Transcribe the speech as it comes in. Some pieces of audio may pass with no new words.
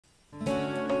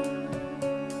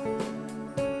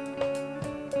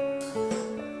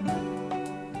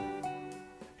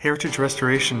Heritage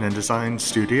Restoration and Design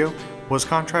Studio was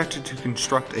contracted to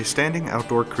construct a standing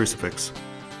outdoor crucifix.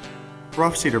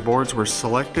 Rough cedar boards were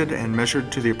selected and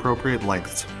measured to the appropriate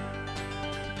lengths.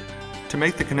 To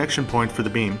make the connection point for the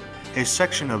beam, a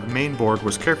section of main board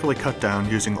was carefully cut down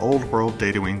using old-world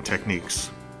dadoing techniques.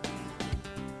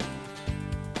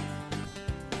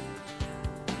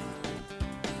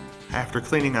 After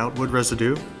cleaning out wood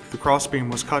residue, the crossbeam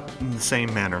was cut in the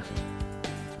same manner.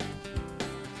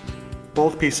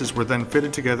 Both pieces were then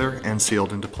fitted together and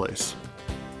sealed into place.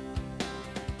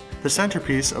 The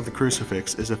centerpiece of the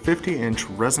crucifix is a 50-inch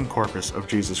resin corpus of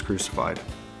Jesus crucified.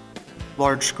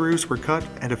 Large screws were cut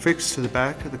and affixed to the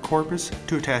back of the corpus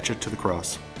to attach it to the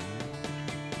cross.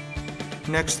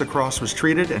 Next, the cross was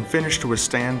treated and finished to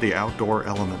withstand the outdoor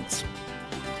elements.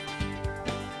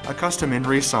 A custom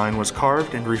INRI sign was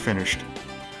carved and refinished.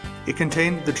 It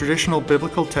contained the traditional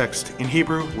biblical text in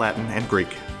Hebrew, Latin, and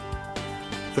Greek.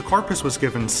 The corpus was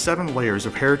given 7 layers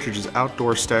of Heritage's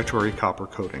outdoor statuary copper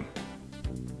coating.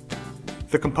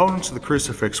 The components of the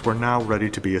crucifix were now ready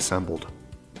to be assembled.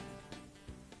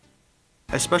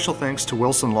 A special thanks to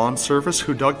Wilson Lawn Service,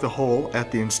 who dug the hole at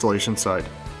the installation site,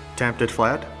 tamped it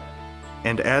flat,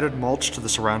 and added mulch to the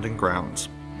surrounding grounds.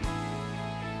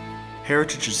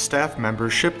 Heritage's staff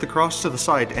members shipped the cross to the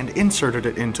site and inserted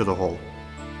it into the hole.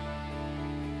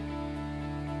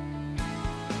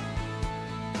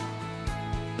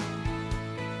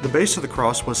 The base of the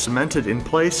cross was cemented in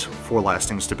place for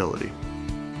lasting stability.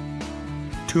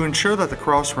 To ensure that the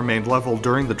cross remained level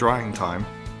during the drying time,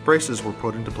 braces were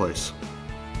put into place.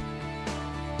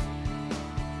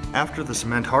 After the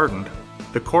cement hardened,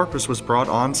 the corpus was brought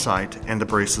on site and the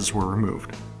braces were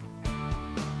removed.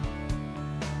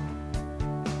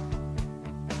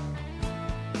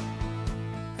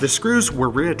 The screws were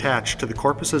reattached to the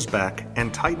corpus's back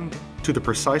and tightened to the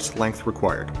precise length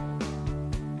required.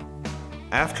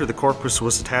 After the corpus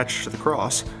was attached to the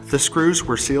cross, the screws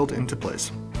were sealed into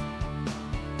place.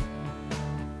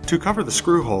 To cover the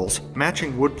screw holes,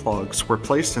 matching wood plugs were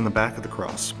placed in the back of the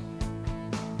cross.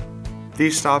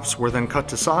 These stops were then cut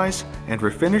to size and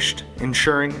refinished,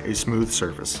 ensuring a smooth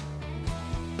surface.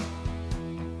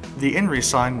 The INRI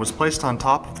sign was placed on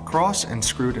top of the cross and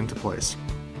screwed into place.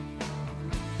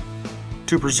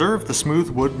 To preserve the smooth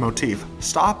wood motif,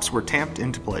 stops were tamped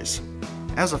into place.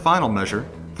 As a final measure,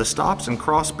 the stops and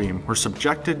crossbeam were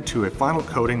subjected to a final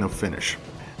coating of finish.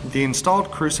 The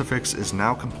installed crucifix is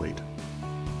now complete.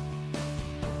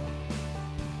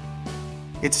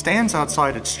 It stands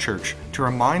outside its church to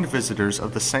remind visitors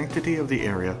of the sanctity of the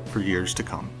area for years to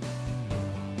come.